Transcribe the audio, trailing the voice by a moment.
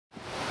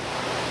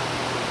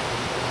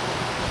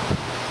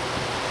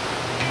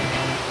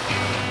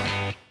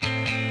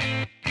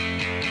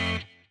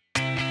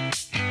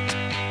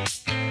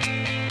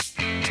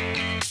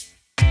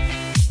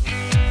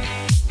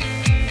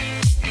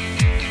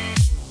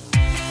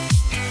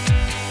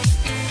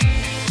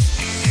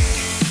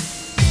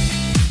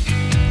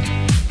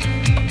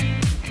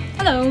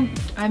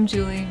I'm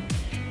Julie.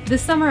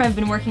 This summer I've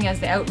been working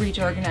as the outreach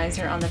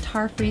organizer on the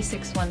Tar-Free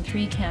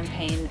 613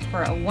 campaign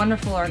for a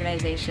wonderful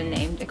organization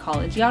named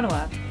Ecology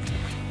Ottawa.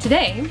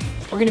 Today,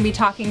 we're going to be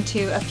talking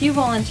to a few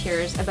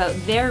volunteers about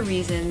their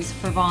reasons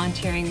for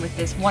volunteering with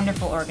this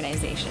wonderful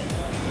organization.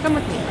 Come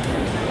with me.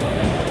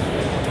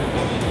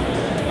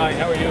 Hi,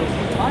 how are you?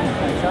 Fine,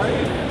 thanks. How are you?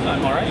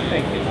 I'm all right,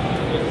 thank you.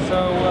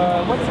 So,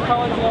 what's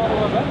Ecology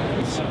Ottawa about?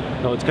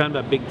 So it's kind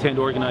of a big tent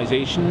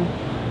organization.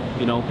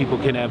 You know, people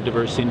can have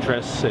diverse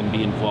interests and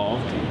be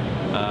involved.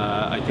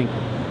 I think,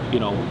 you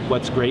know,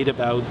 what's great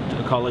about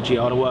Ecology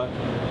Ottawa,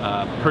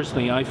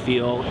 personally I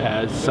feel,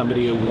 as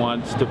somebody who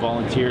wants to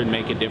volunteer and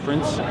make a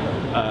difference,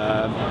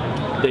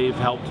 they've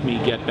helped me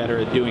get better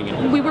at doing it.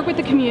 We work with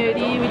the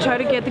community, we try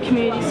to get the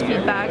community's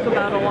feedback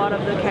about a lot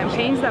of the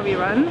campaigns that we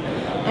run,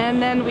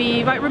 and then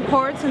we write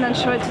reports and then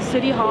show it to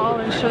City Hall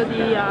and show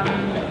the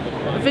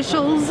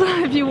officials,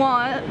 if you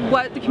want,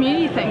 what the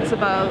community thinks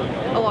about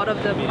a lot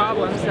of the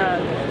problems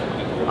that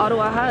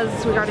Ottawa has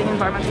regarding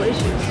environmental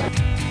issues.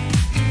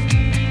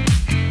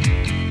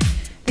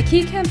 The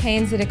key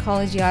campaigns that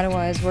Ecology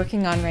Ottawa is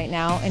working on right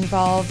now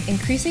involve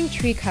increasing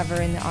tree cover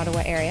in the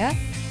Ottawa area,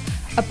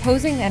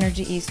 opposing the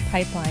Energy East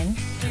pipeline,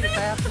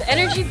 The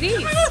Energy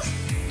Beast!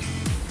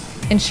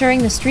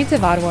 ensuring the streets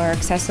of Ottawa are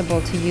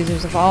accessible to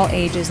users of all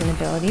ages and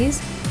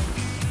abilities,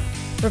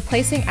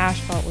 replacing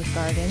asphalt with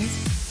gardens,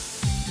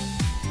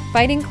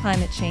 fighting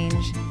climate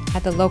change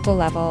at the local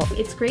level.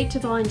 It's great to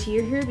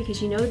volunteer here because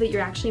you know that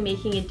you're actually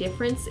making a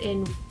difference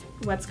in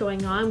what's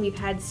going on. We've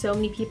had so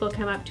many people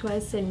come up to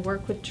us and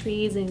work with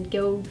trees and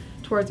go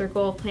towards our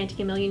goal of planting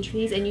 1 million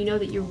trees, and you know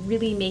that you're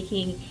really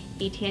making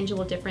a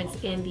tangible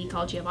difference in the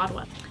ecology of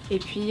Ottawa. Et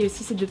puis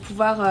aussi c'est de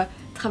pouvoir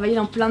travailler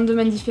dans plein de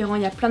domaines différents,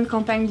 il y a plein de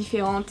campagnes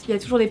différentes, il y a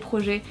toujours des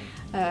projets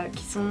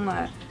qui sont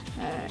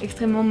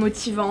extrêmement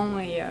motivants,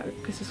 et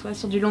que ce soit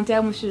sur du long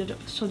terme ou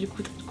sur du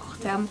court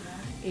terme.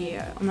 Et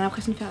on a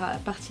l'impression de faire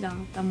partie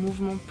d'un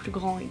mouvement plus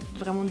grand et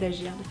vraiment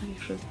d'agir, de faire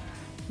quelque chose.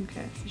 Donc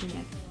c'est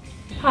génial.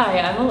 Hi,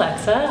 I'm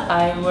Alexa.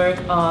 I work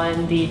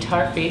on the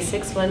Tar-Free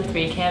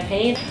 613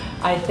 campaign.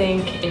 I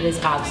think it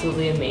is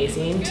absolutely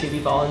amazing to be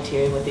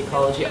volunteering with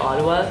Ecology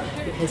Ottawa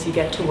because you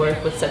get to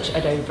work with such a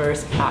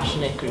diverse,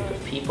 passionate group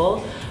of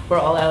people. We're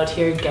all out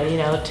here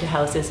getting out to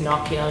houses,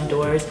 knocking on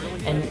doors,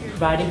 and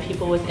providing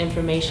people with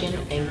information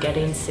and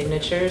getting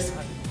signatures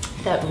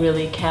that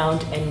really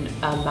count and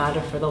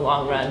matter for the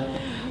long run.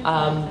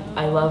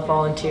 I love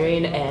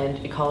volunteering,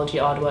 and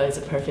Ecology Ottawa is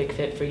a perfect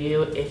fit for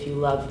you if you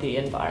love the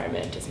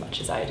environment as much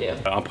as I do.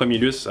 En premier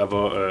lieu, ça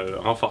va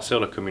renforcer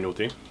la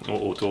communauté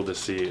autour de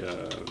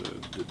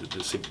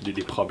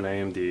des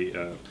problèmes, des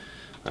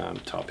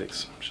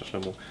topics, je cherche le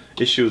mot.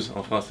 Issues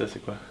en français,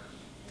 c'est quoi?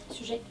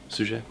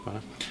 Sujets,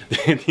 voilà.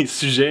 Des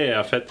sujets,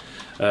 en fait,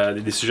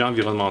 des sujets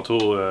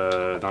environnementaux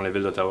dans la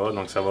ville d'Ottawa.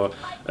 Donc ça va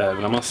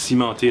vraiment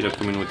cimenter la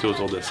communauté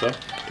autour de ça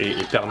et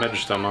permettre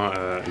justement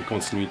une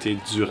continuité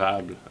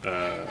durable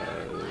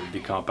des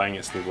campagnes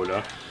à ce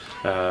niveau-là.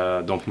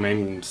 Donc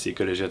même si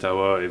Ecology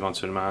Ottawa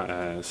éventuellement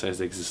cesse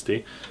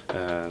d'exister,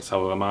 ça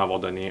va vraiment avoir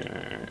donné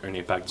un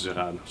impact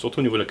durable,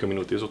 surtout au niveau de la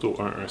communauté, surtout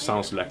un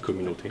sens de la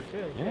communauté.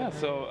 Yeah,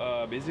 so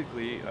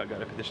basically I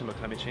got a petition about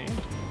climate change.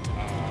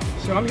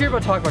 So I'm here to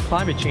talk about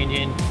climate change,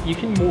 and you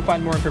can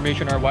find more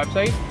information on our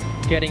website,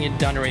 getting it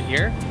done right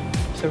here.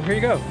 So here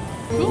you go.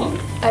 Cool.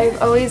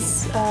 I've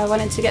always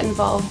wanted to get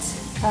involved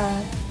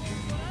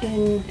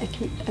in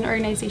an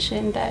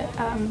organization that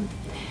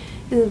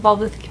is involved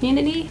with the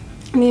community.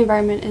 And the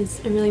environment is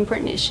a really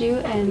important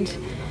issue, and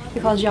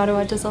Ecology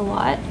Ottawa does a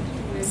lot.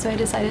 So I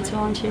decided to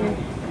volunteer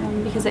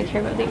because I care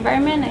about the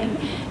environment, I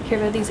care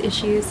about these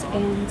issues,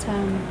 and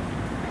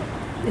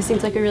it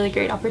seems like a really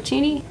great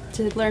opportunity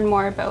to learn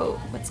more about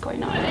what's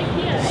going on.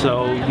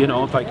 So, you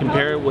know, if I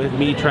compare it with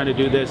me trying to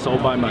do this all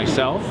by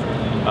myself,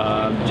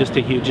 just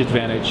a huge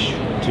advantage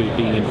to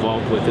being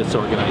involved with this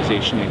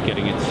organization and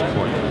getting its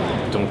support.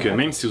 Donc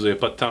même si vous n'avez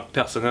pas de temps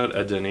personnel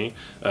à donner,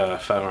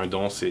 faire un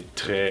don, c'est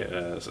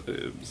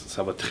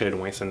ça va très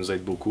loin, ça nous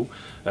aide beaucoup.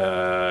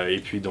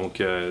 Et puis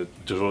donc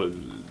toujours,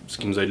 ce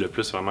qui nous aide le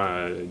plus, c'est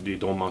vraiment des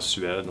dons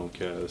mensuels. Donc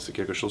c'est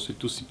quelque chose,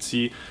 c'est aussi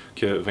petit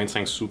que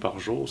 25 sous par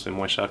jour, c'est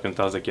moins cher qu'une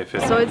tasse de café.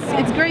 So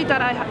it's great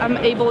that I'm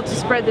able to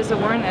spread this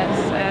awareness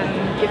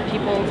and give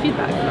people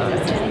feedback.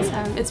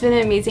 It's been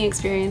an amazing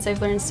experience.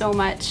 I've learned so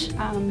much.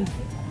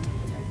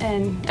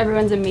 And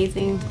everyone's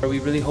amazing. We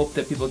really hope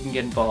that people can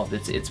get involved.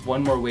 It's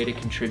one more way to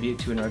contribute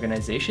to an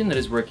organization that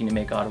is working to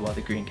make Ottawa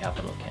the green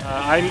capital of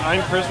Canada.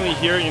 I'm personally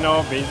here, you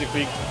know,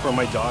 basically for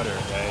my daughter.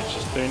 It's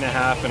just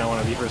 3.5 and I want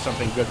to leave her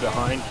something good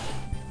behind.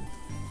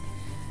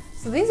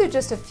 So these are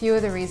just a few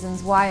of the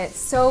reasons why it's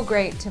so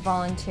great to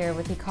volunteer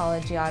with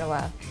Ecology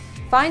Ottawa.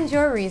 Find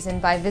your reason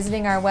by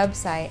visiting our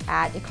website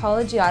at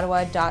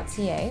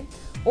ecologyottawa.ca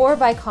or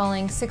by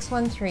calling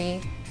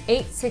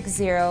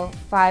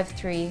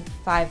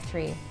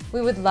 613-860-5353.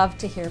 We would love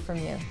to hear from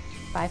you.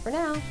 Bye for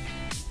now.